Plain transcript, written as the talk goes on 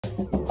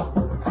So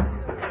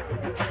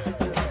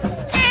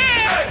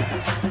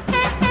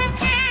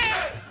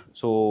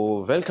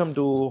welcome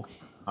to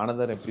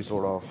another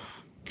episode of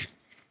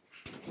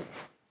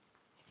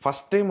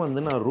first time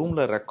வந்து நான்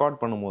ரூமில் ரெக்கார்ட்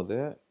பண்ணும்போது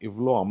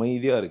இவ்வளோ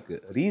அமைதியாக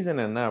இருக்குது.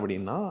 ரீசன் என்ன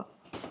அப்படின்னா,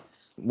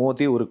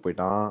 மோத்தி ஊருக்கு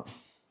போயிட்டான்,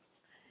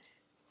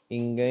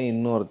 இங்கே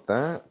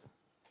இன்னொருத்தன்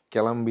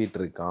கிளம்பிட்டு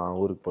இருக்கான்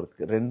ஊருக்கு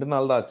போகிறதுக்கு. 2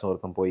 நாள் தான் ஆச்சு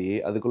ஒருத்தன் போய்,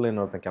 அதுக்குள்ளே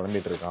இன்னொருத்தன்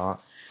கிளம்பிட்டு இருக்கான்.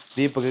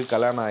 தீபக்கு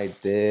கல்யாணம்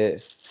ஆகிட்டு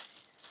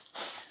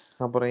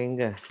அப்புறம்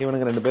எங்கே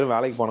இவனுக்கு 2 பேரும்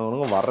வேலைக்கு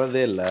போனவனுங்க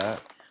வர்றதே இல்லை.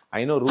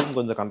 ஐநோ ரூம்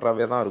கொஞ்சம்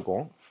கண்ட்ராவே தான்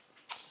இருக்கும்.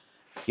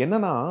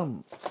 என்னன்னா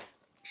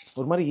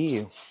ஒரு மாதிரி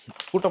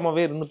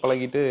கூட்டமாகவே இருந்து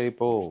பழகிட்டு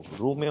இப்போது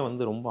ரூமே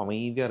வந்து ரொம்ப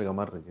அமைதியாக இருக்க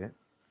மாதிரி இருக்குது.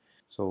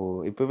 ஸோ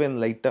இப்போவே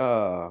அந்த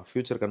லைட்டாக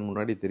ஃப்யூச்சர் கண்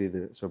முன்னாடி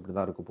தெரியுது. ஸோ இப்படி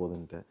தான் இருக்க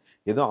போகுதுன்ட்டு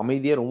ஏதோ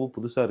அமைதியாக ரொம்ப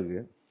புதுசாக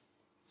இருக்குது.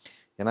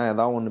 ஏன்னா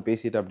ஏதாவது ஒன்று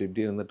பேசிட்டு அப்படி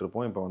இப்படி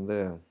இருந்துகிட்ருப்போம். இப்போ வந்து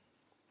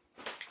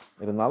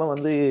இருந்தாலும்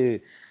வந்து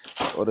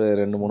ஒரு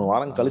 2-3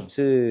 வாரம்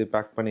கழித்து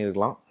பேக்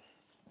பண்ணியிருக்கலாம்.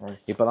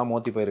 இப்போ தான்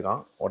மோத்தி போயிருக்கான்.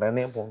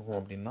 உடனே போகணும்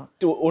அப்படின்னா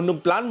ஒன்று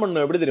பிளான்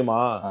பண்ணணும். எப்படி தெரியுமா,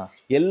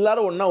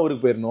 எல்லாரும் ஒன்றா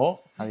ஊருக்கு போயிடணும்.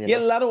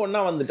 எல்லாரும் ஒன்றா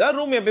வந்துட்டா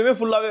ரூம் எப்பயுமே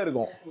ஃபுல்லாகவே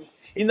இருக்கும்.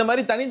 இந்த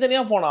மாதிரி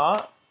தனித்தனியாக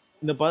போனால்,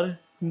 இந்த பாரு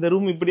இந்த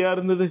ரூம் இப்படியா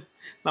இருந்தது,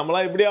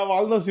 நம்மளாம் இப்படியா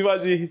வாழ்ந்தோம்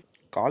சிவாஜி.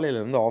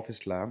 காலையிலேருந்து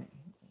ஆஃபீஸில்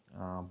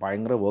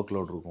பயங்கர ஒர்க்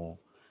லோட் இருக்கும்.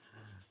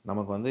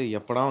 நமக்கு வந்து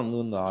எப்படா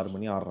வந்து இந்த 6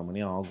 மணி 6:30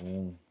 மணி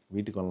ஆகும்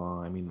வீட்டுக்கு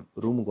வரலாம்,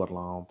 ரூமுக்கு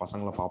வரலாம்,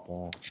 பசங்களை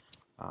பார்ப்போம்.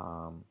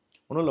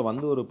 ஒன்றும் இல்லை,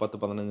 வந்து ஒரு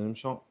 10-15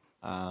 நிமிஷம்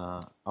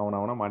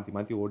அவனை மாற்றி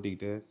மாற்றி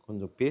ஓட்டிக்கிட்டு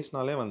கொஞ்சம்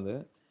பேசினாலே வந்து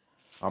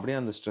அப்படியே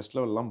அந்த ஸ்ட்ரெஸ்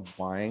லெவல்லாம்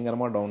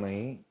பயங்கரமாக டவுன்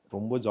ஆகி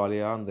ரொம்ப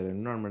ஜாலியாக அந்த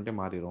என்விரான்மெண்ட்டே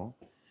மாறிடும்.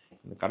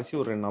 இந்த கடைசி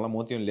ஒரு 2 நாளாக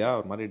மோத்தியும் இல்லையா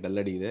ஒரு மாதிரி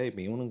டல் அடிக்குது.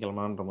 இப்போ இவனும்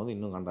கிளம்பான்ற போது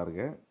இன்னும் காண்டா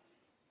இருக்கு.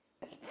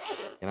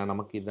 ஏன்னா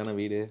நமக்கு இதுதானே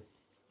வீடு,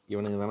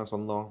 இவனுக்கு தானே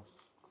சொந்தம்.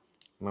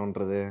 என்ன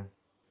பண்ணுறது,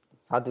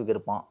 சாத்விக்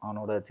இருப்பான்,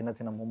 அவனோட சின்ன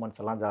சின்ன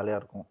மூமெண்ட்ஸ் எல்லாம்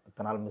ஜாலியாக இருக்கும்.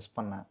 இத்தனை நாள் மிஸ்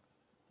பண்ணேன்,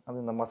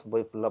 அது இந்த மாதம்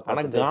போய் ஃபுல்லாக.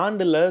 ஆனால்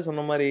காண்டில்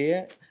சொன்ன மாதிரி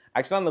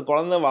ஆக்சுவலாக அந்த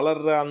குழந்தை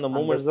வளர்ற அந்த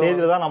மூமெண்ட்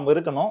ஸ்டேஜில் தான் நம்ம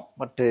இருக்கணும்.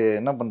 பட்டு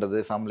என்ன பண்ணுறது,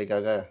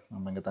 ஃபேமிலிக்காக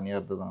நம்ம இங்கே தனியாக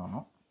இருந்து தான்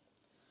ஆகணும்.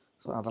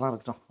 ஸோ அதெல்லாம்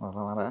இருக்கட்டும்,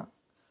 அதெல்லாம் வேற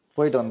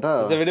போயிட்டு வந்தா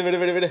விடு விடு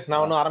விடு விடு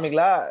நான் ஒன்றும்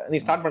ஆரம்பிக்கல, நீ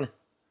ஸ்டார்ட் பண்ணு.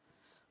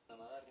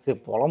 சரி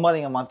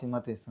புலம்பாதீங்க, மாற்றி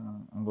மாற்றி.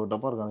 அங்கே ஒரு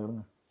டப்பா இருக்கும், அது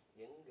விடுங்க.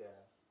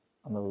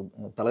 அந்த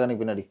தலைகாணி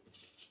பின்னாடி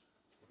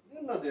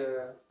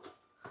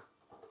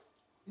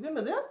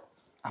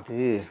அது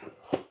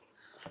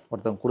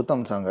ஒருத்தவங்க கொடுத்து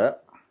அனுப்பிச்சாங்க,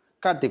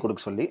 கார்த்தி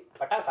கொடுக்க சொல்லி.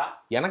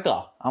 எனக்கா?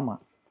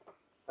 ஆமாம்,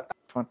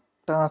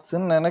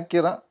 பட்டாசுன்னு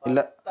நினைக்கிறேன்.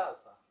 இல்லை,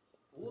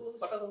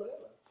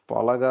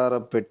 பலகார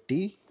பெட்டி.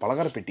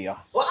 பலகார பெட்டியா?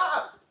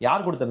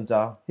 யார்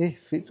கொடுத்தனுச்சா?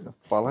 ஸ்வீட்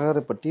பலகார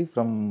பெட்டி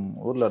ஃப்ரம்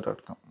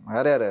oorla.com.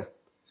 வேற யாரு?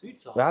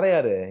 வேற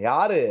யாரு?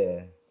 யாரு?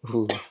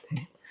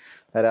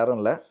 வேற யாரும்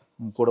இல்லை,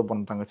 கூட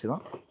போன தங்கச்சி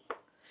தான்.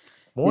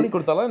 மோனி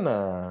கொடுத்தாலும் என்ன?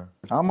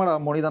 ஆமாடா,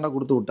 மோனி தானே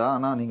கொடுத்து விட்டா.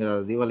 ஆனால்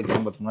நீங்கள் தீபாவளி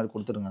கிளம்புறதுக்கு முன்னாடி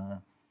கொடுத்துருங்க,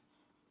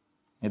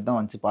 இதுதான்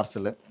வந்துச்சு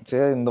பார்சலு.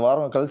 சரி இந்த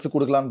வாரம் கழிச்சு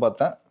கொடுக்கலான்னு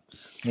பார்த்தேன்,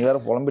 நீ வேற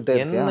புலம்பிட்டே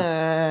இருக்கியா. என்ன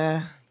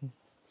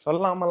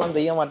சொல்லாமலாம்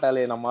செய்ய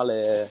மாட்டாளே நம்மால்.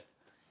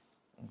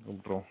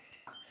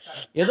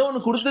 ஏதோ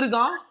ஒன்று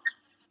கொடுத்துருக்கான்,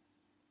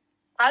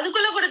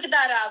 அதுக்குள்ள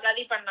கொடுத்துட்டாரா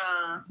பிரதீப் அண்ணா?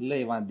 இல்ல,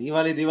 இவன்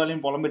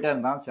தீபாவளின்னு புலம்பிட்டே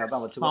இருந்தான். சரி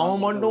அதான் வச்சு.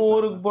 அவன் மட்டும்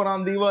ஊருக்கு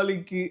போறான்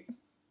தீபாவளிக்கு.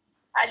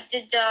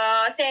 அச்சச்சோ,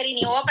 சரி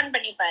நீ ஓபன்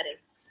பண்ணி பாரு,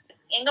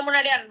 எங்க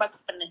முன்னாடி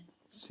அன்பாக்ஸ் பண்ணு.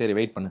 சரி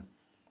வெயிட் பண்ணு.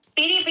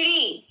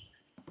 பிரி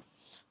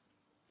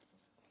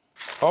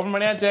ஓபன்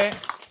பண்ணியாச்சே.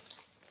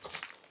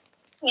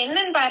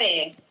 என்னன்னு பாரு.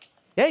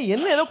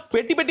 என்ன ஏதோ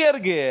பெட்டி பெட்டியா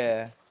இருக்கு.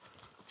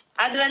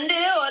 அது வந்து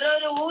ஒரு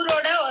ஒரு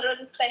ஊரோட ஒரு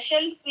ஒரு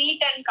ஸ்பெஷல்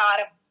ஸ்வீட் அண்ட்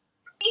காரம்.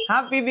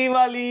 ஹாப்பி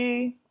தீபாவளி.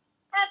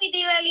 ஹாப்பி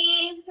தீபாவளி.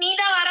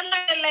 நீதான்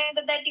வரமாட்டல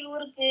இந்த தாட்டி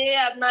ஊருக்கு,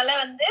 அதனால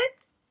வந்து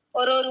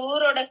ஒரு ஒரு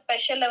ஊரோட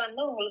ஸ்பெஷல்ல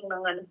வந்து உங்களுக்கு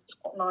நாங்க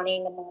அனுப்பிச்சிருக்கோம். நானே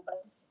எங்க மாப்பிள்ளை.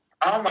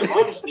 ஆமா,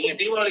 நீங்க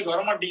தீபாவளிக்கு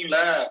வர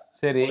மாட்டீங்களா?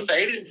 சரி,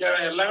 சைடிஸ்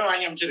எல்லாமே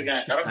வாங்கி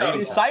அனுப்பிச்சிருக்கேன். கரெக்டா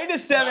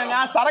சைடிஸ்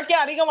தேவையா? சரக்கே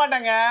அடிக்க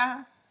மாட்டாங்க.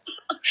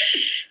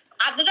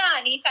 அதுதான்,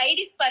 நீ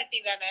சைடிஸ் பார்ட்டி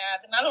தானே,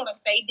 அதனால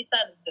உனக்கு சைடிஸா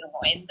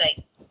அனுப்பிச்சிருக்கோம். என்ஜாய்.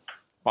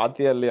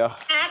 பாத்தியா இல்லையா?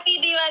 ஹாப்பி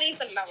தீபாவளி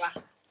சொல்லவா?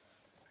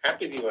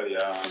 ஹாப்பி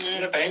தீபாவளியா?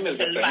 இந்த டைம்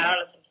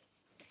இருக்கு.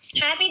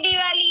 ஹாப்பி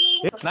தீபாவளி.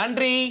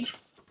 நன்றி.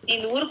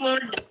 இந்த ஊருக்கு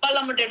போய்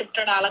டப்பாலாம் மட்டும்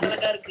எடுத்துட்டடா,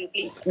 அழகழகா இருக்கு.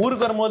 ப்ளீஸ்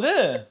ஊருக்கு வரும்போது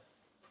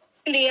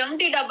இந்த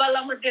எம்டி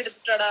டப்பாலாம் மட்டும்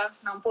எடுத்துட்டடா,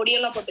 நான்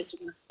பொடியெல்லாம் போட்டு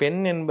வச்சுக்கேன்.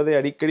 பெண் என்பதை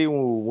அடிக்கடி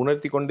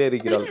உணர்த்தி கொண்டே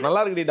இருக்கிறாள்.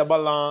 நல்லா இருக்குடி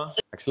டப்பாலாம்.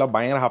 ஆக்சுவலாக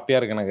பயங்கர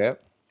ஹாப்பியாக இருக்கு எனக்கு.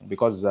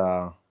 பிகாஸ்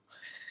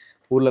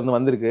ஊர்லேருந்து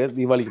வந்திருக்கு,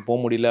 தீபாவளிக்கு போக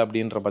முடியல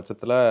அப்படின்ற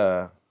பட்சத்தில்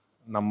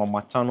நம்ம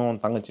மச்சானும்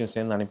தங்கச்சியும்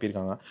சேர்ந்து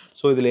அனுப்பியிருக்காங்க.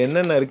 ஸோ இதில்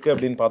என்னென்ன இருக்குது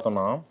அப்படின்னு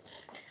பார்த்தோன்னா,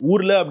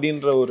 ஊரில்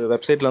அப்படின்ற ஒரு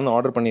வெப்சைட்லேருந்து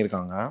ஆர்டர்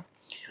பண்ணியிருக்காங்க.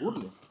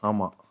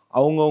 ஆமாம்,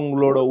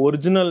 அவங்களோட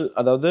ஒரிஜினல்,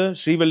 அதாவது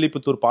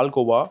ஸ்ரீவல்லிபுத்தூர்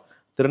பால்கோவா,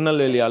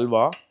 திருநெல்வேலி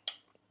அல்வா,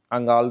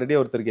 அங்கே ஆல்ரெடி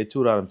ஒருத்தருக்கு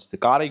எச்சூர் ஆரம்பிச்சிது,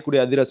 காரைக்குடி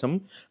அதிரசம்,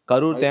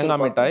 கரூர்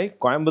தேங்காய் மிட்டாய்,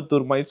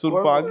 கோயம்புத்தூர் மைசூர்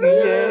பாக்கு.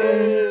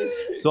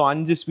 ஸோ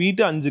 5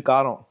 ஸ்வீட்டு 5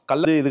 காரம்.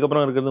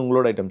 இதுக்கப்புறம் இருக்கிறது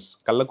உங்களோட ஐட்டம்ஸ்: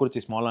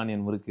 கள்ளக்குறிச்சி ஸ்மால்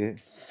ஆனியன் முறுக்கு,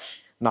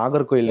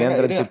 நாகர்கோயில்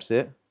நேந்திர சிப்ஸு,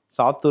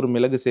 சாத்தூர்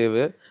மிளகு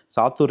சேவு,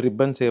 சாத்தூர்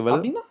ரிப்பன்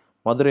சேவல்,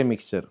 மதுரை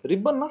மிக்சர்.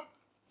 ரிப்பன்னா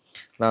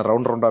நான்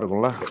ரவுண்ட் ரவுண்டாக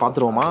இருக்கும்ல,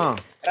 பார்த்துருவோமா?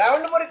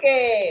 ரவுண்ட் முறுக்கு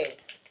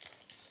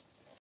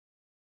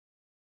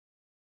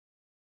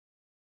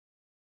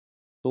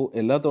ஸோ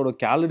எல்லாத்தோட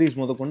கேலரிஸ்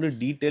கொண்டு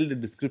டீட்டெயில்டு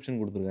டிஸ்கிரிப்ஷன்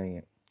கொடுத்துருக்காங்க,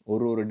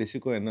 ஒரு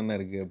டிஷ்ஷுக்கும் என்னென்ன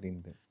இருக்குது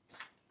அப்படின்ட்டு.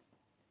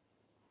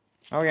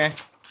 ஓகே,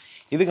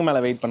 இதுக்கு மேலே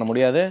வெயிட் பண்ண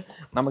முடியாது,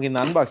 நமக்கு இந்த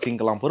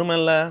அன்பாக்சிங்கெல்லாம் பொறுமை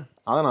இல்லை.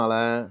 அதனால்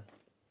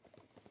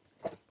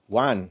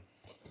 1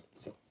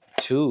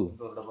 2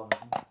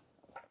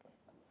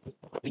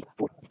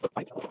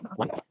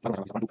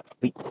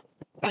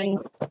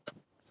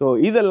 ஸோ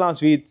இதெல்லாம்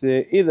ஸ்வீட்ஸு,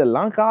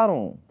 இதெல்லாம்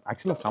காரம்.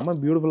 ஆக்சுவலாக செம்ம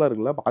பியூட்டிஃபுல்லாக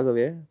இருக்குல்ல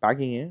பார்க்கவே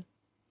பேக்கிங்கு.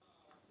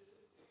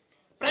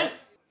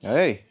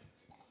 ஏய்,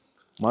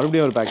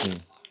 மறுபடியும் ஒரு பேக்கிங்.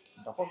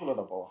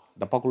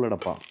 டப்பாக்குள்ள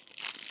டப்பா.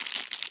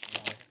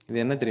 இது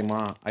என்ன தெரியுமா?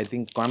 I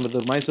think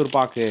Coimbatore Mysore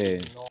pak.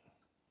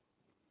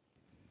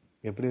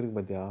 எப்படி இருக்கு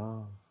பார்த்தியா?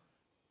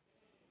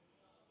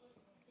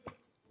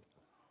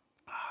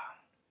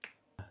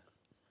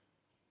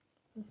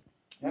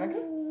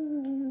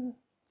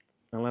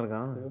 நல்லா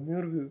இருக்கா?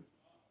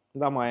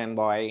 இந்த என்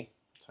பாய்,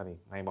 சாரி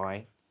மை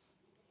பாய்.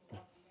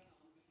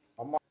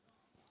 அம்மா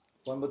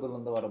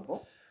கோயம்புத்தூர்லேருந்து வரப்போ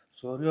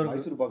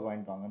மைசூர் பாக்கு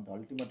வாங்கிட்டு வாங்க,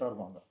 அல்டிமேட்டாக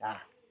இருப்பாங்க.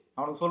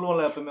 அவனுக்கு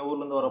சொல்லுவோம்ல எப்பவுமே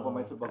ஊர்லேருந்து வரப்போ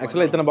மைசூர் பாக்கு.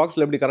 ஆக்சுவலாக இத்தனை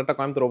பாக்ஸில் எப்படி கரெக்டாக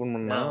கோயம்புத்தூர் ஓப்பன்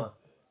பண்ணா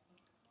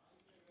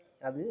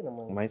அது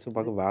நம்ம மைசூர்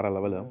பாக்கு வேற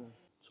லெவலு.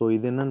 ஸோ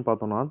இது என்னன்னு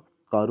பார்த்தோம்னா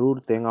கரூர்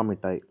தேங்காய்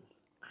மிட்டாய்.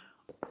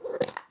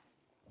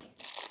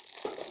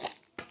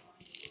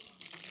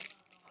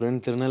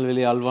 ஃப்ரெண்ட்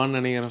திருநெல்வேலி அல்வான்னு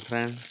நினைக்கிறேன்.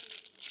 ஃப்ரெண்ட்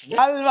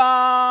அல்வா.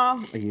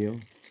 ஐயோ,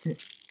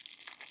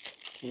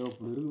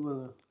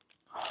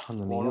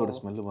 அந்த நெய்யோட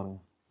ஸ்மெல்லு பாருங்க.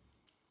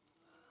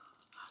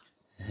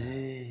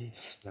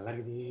 நல்லா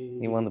இருக்குது.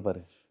 நீ வந்து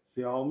பாரு,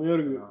 செமையாக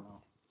இருக்கு.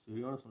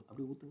 சரியான சொல்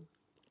அப்படி ஊற்றுங்க.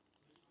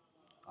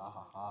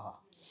 ஆஹா ஆஹா,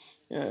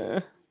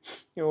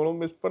 எவ்வளோ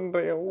மிஸ்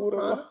பண்ணுறேன்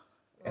ஊரை.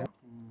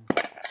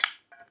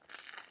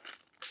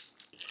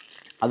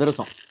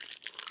 அதிரசம்,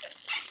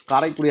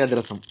 காரைக்குடி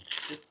அதிரசம்.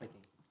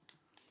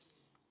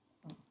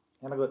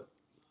 எனக்கு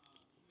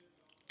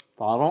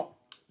பாரம்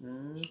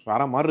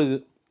வேற மாதிரி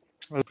இருக்கு.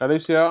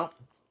 கடைசியாக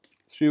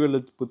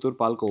ஸ்ரீவில்லிபுத்தூர்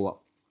பால்கோவா.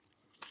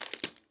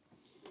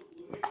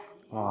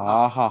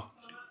 ஆஹா,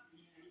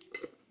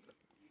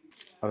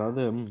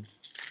 அதாவது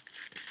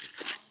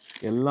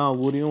எல்லா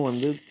ஊரையும்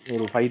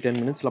ஒரு 5-10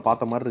 மினிட்ஸில்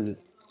பார்த்த மாதிரி இருக்குது.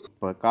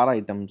 இப்போ கார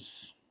ஐட்டம்ஸ்,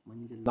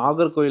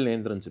 நாகர்கோவில்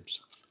நேந்திரன் சிப்ஸ்.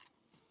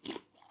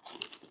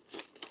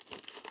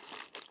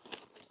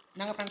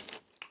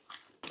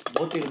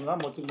 மோத்தி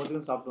இருந்தால்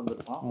மொச்சிலும் சாப்பிட்டு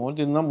வந்துருப்பான்.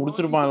 மோத்தி இருந்தால்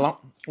முடிச்சிருப்பான், எல்லாம்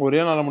ஒரே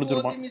நாளில்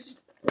முடிச்சிருப்பான்.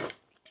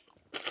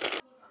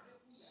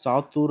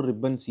 சாத்தூர்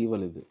ரிப்பன்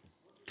சீவல். இது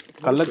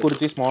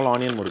கள்ளக்குறிச்சி ஸ்மால்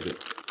ஆனியன் முறுக்கு.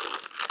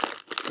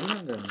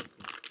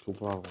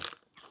 சூப்பராக இருக்கும்.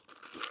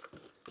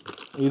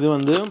 இது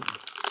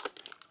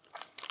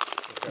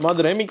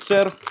மதுரை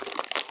மிக்சர்.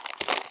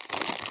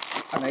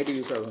 நைட்டு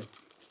யூஸ் ஆகும்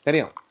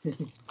தெரியும்.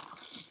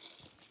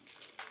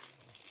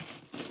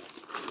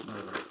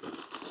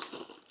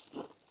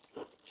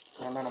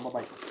 நம்ம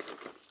பாய்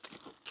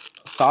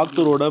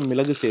சாத்தூரோட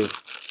மிளகு சேவ்.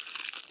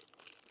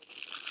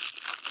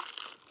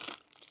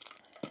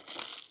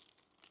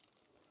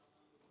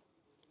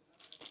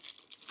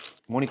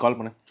 மோனி கால்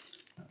பண்ணு.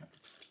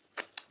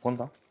 ஃபோன்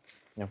தான்,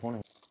 என் ஃபோன்.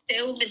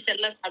 சேவ்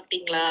மிச்சர்லாம்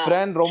சாப்பிட்டீங்களா?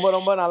 ஃப்ரெண்ட் ரொம்ப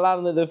ரொம்ப நல்லா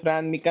இருந்தது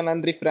ஃப்ரெண்ட், மிக்க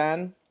நன்றி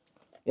ஃப்ரெண்ட்.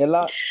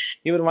 எல்லாம்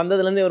இவர்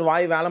வந்ததுலேருந்து இவர்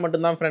வாய் வேலை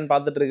மட்டும்தான் ஃப்ரெண்ட்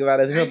பார்த்துட்டு இருக்கு,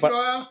 வேற எதுவுமே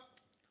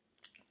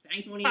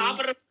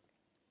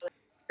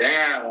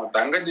ஏங்க உங்க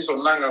தங்கச்சி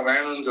சொன்னாங்க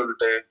வேணும்னு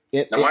சொல்லிட்டு.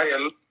 இந்த மாதிரி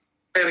எல்லாம்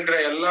இருக்கிற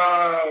எல்லா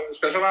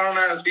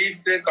ஸ்பெஷலான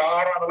ஸ்வீட்ஸ்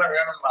காரம் அதெல்லாம்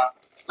வேணும்னா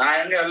நான்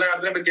எங்க எல்லா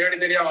இடத்துலயும் போய் தேடி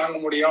தெரியா வாங்க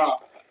முடியும்?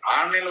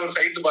 ஆன்லைன்ல ஒரு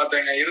சைட்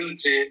பார்த்தேங்க,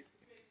 இருந்துச்சு.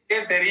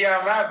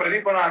 தெரியாம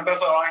பிரதீபன்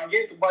அட்ரஸ் வாங்கி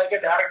துப்பாக்கி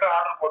டைரக்டா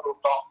ஆர்டர் போட்டு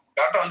விட்டோம்.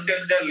 கரெக்டா வந்து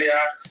சேர்ந்துச்சா இல்லையா?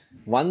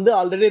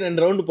 ஆல்ரெடி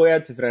 2 ரவுண்ட்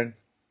போயாச்சு ஃப்ரெண்ட்.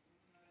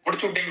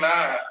 முடிச்சு விட்டீங்களா?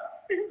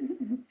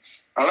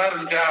 நல்லா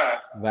இருந்துச்சா?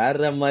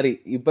 வேற மாதிரி.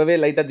 இப்பவே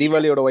லைட்டா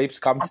தீபாவளியோட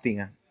வைப்ஸ்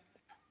காமிச்சிட்டீங்க.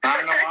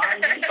 நாங்க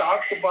வாங்கி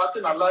சாப்பிட்டு பார்த்து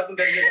நல்லா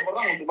இருக்குன்னு தெரிஞ்சதுக்கு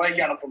தான் உங்க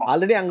துபாய்க்கு அனுப்பணும்.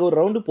 ஆல்ரெடி அங்க ஒரு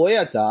ரவுண்டு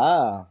போயாச்சா?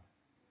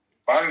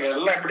 பாருங்க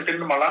எல்லாம் எப்படி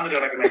திரும்பி மலாந்து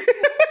கிடக்குது.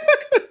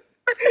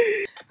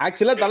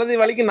 ஆக்சுவலா தலை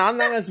தீபாவளிக்கு நான்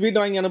தாங்க ஸ்வீட்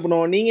வாங்கி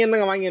அனுப்பணும், நீங்க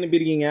என்னங்க வாங்கி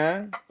அனுப்பியிருக்கீங்க?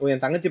 ஓ,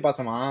 என் தங்கச்சி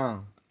பாசமா?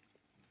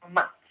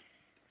 ஆமா,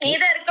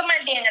 நீதான் இருக்க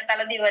மாட்டீங்க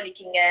தலை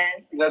தீபாவளிக்குங்க.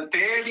 இத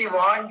தேடி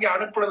வாங்கி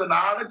அனுப்புறது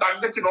நானு,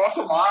 தங்கச்சி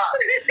ரோசமா?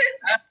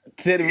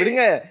 சரி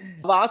விடுங்க,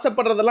 அவ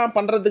ஆசைப்படுறதெல்லாம்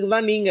பண்றதுக்கு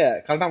தான் நீங்க.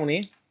 கரெக்டா மணி?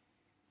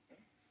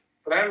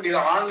 இது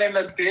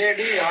ஆன்லைன்ல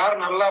தேடி யார்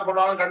நல்லா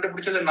பண்ணுவாங்க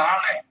கண்டுபிடிச்சது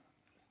நானு,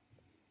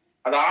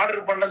 அது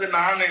ஆர்டர் பண்ணது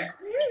நானு,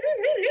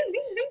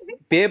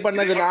 பே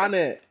பண்ணது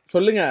நானு.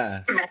 சொல்லுங்க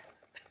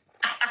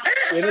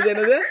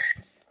என்னது?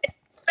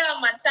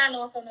 மச்சான்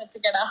நோசம்னு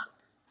வச்சுக்கடா.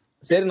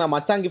 சரி, நான்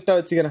மச்சான் கிஃப்டா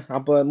வச்சுக்கிறேன்.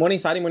 அப்ப மோனி,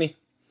 சாரி மோனி,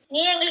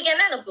 நீ எங்களுக்கு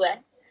என்ன அனுப்புவ?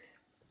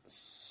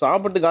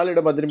 சாப்பிட்டு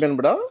காலிட திருப்பி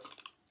அனுப்புடா.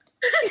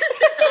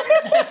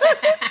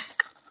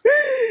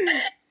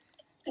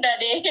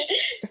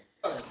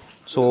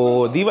 ஸோ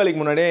தீபாவளிக்கு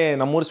முன்னாடியே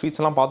நம்ம ஊர் ஸ்வீட்ஸ்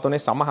எல்லாம் பார்த்தோன்னே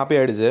செம்ம ஹாப்பி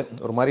ஆகிடுச்சு.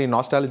 ஒரு மாதிரி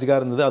நாஸ்டாலஜிக்காக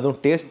இருந்தது. அதுவும்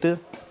டேஸ்ட்டு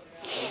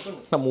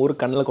நம்ம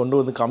ஊர் கண்ணில் கொண்டு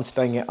வந்து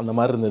காமிச்சிட்டாங்க, அந்த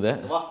மாதிரி இருந்தது.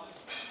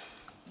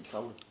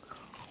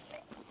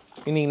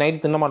 இன்றைக்கி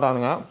நைட் தின்ன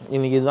மாட்டானுங்க,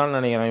 இன்றைக்கி இதுதான்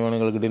நினைக்கிறேன்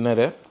இவனுங்களுக்கு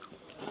டின்னரு.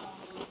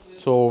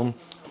 ஸோ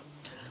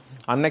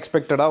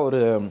அன்எக்ஸ்பெக்டடாக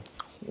ஒரு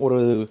ஒரு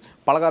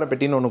பலகார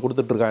பெட்டின்னு ஒன்று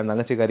கொடுத்துட்ருக்கான் என்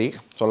தங்கச்சிக்காரி.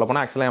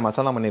 சொல்லப்போனால் ஆக்சுவலாக என்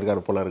மச்சான் தான்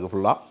பண்ணியிருக்காரு போல் இருக்குது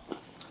ஃபுல்லாக.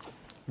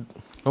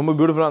 ரொம்ப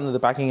பியூட்டிஃபுல்லாக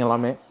இருந்தது பேக்கிங்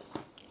எல்லாமே.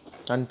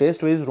 அண்ட்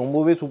டேஸ்ட் வைஸ்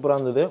ரொம்பவே சூப்பராக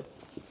இருந்தது.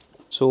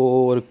 ஸோ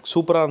ஒரு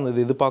சூப்பராக இருந்தது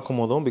இது பார்க்கும்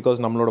போதும். பிகாஸ்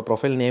நம்மளோட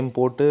ப்ரொஃபைல் நேம்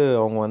போட்டு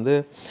அவங்க வந்து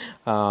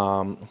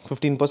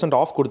 15%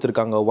 ஆஃப்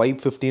கொடுத்துருக்காங்க,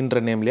 வைப்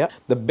 15ன்ற நேம்லையா.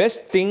 த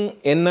பெஸ்ட் திங்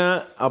என்ன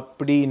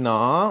அப்படின்னா,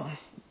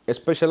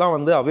 எஸ்பெஷலாக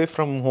வந்து அவே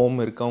ஃப்ரம் ஹோம்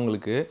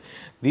இருக்கவங்களுக்கு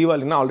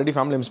தீபாவளினா ஆல்ரெடி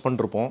ஃபேமிலி மிஸ்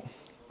பண்ணிருப்போம்.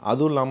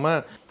 அதுவும் இல்லாமல்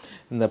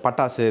இந்த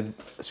பட்டாசு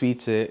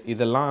ஸ்வீட்ஸு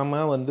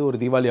இதெல்லாமல் வந்து ஒரு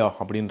தீபாவளியா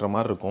அப்படின்ற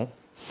மாதிரி இருக்கும்.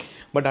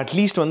 பட்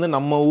அட்லீஸ்ட் வந்து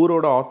நம்ம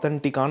ஊரோட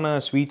ஆத்தென்டிக்கான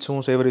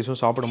ஸ்வீட்ஸும்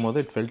சேவரிஸும் சாப்பிடும் போது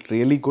it felt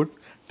really good.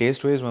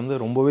 Taste wise வந்து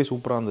ரொம்பவே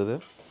சூப்பராக இருந்தது.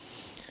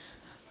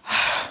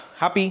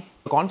 ஹாப்பி.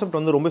 கான்செப்ட்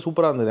வந்து ரொம்ப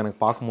சூப்பராக இருந்தது எனக்கு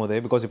பார்க்கும்போதே.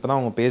 பிகாஸ் இப்போ தான்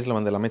அவங்க பேஜில்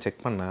வந்து எல்லாமே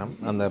செக் பண்ணேன்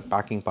அந்த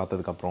பேக்கிங்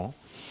பார்த்ததுக்கப்புறம்.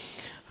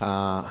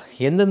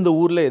 எந்தெந்த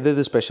ஊரில்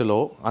எது ஸ்பெஷலோ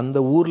அந்த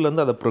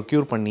ஊர்லேருந்து அதை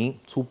ப்ரொக்யூர் பண்ணி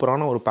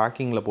சூப்பரான ஒரு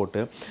பேக்கிங்கில்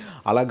போட்டு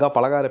அழகாக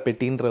பலகார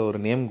பெட்டின்ற ஒரு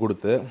நேம்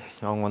கொடுத்து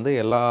அவங்க வந்து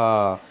எல்லா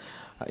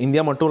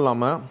இந்தியா மட்டும்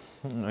இல்லாமல்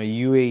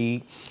யூஏஇ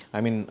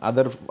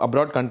அதர்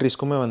அப்ராட்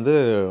கண்ட்ரீஸ்க்குமே வந்து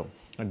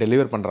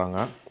டெலிவர் பண்ணுறாங்க.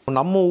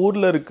 நம்ம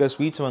ஊரில் இருக்க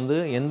ஸ்வீட்ஸ் வந்து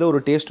எந்த ஒரு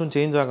டேஸ்ட்டும்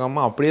சேஞ்ச்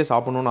ஆகாமல் அப்படியே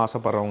சாப்பிட்ணுன்னு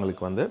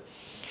ஆசைப்பட்றவங்களுக்கு வந்து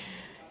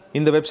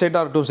இந்த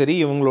வெப்சைட்டாக இருக்கட்டும் சரி,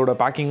 இவங்களோட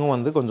பேக்கிங்கும்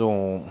வந்து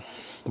கொஞ்சம்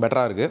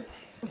பெட்டராக இருக்குது.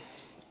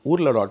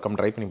 oorla.com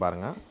ட்ரை பண்ணி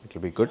பாருங்கள், it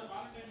will be good.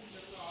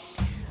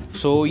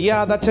 So yeah,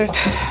 that's it.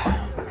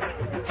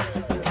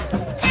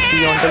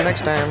 See you until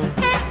next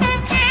time.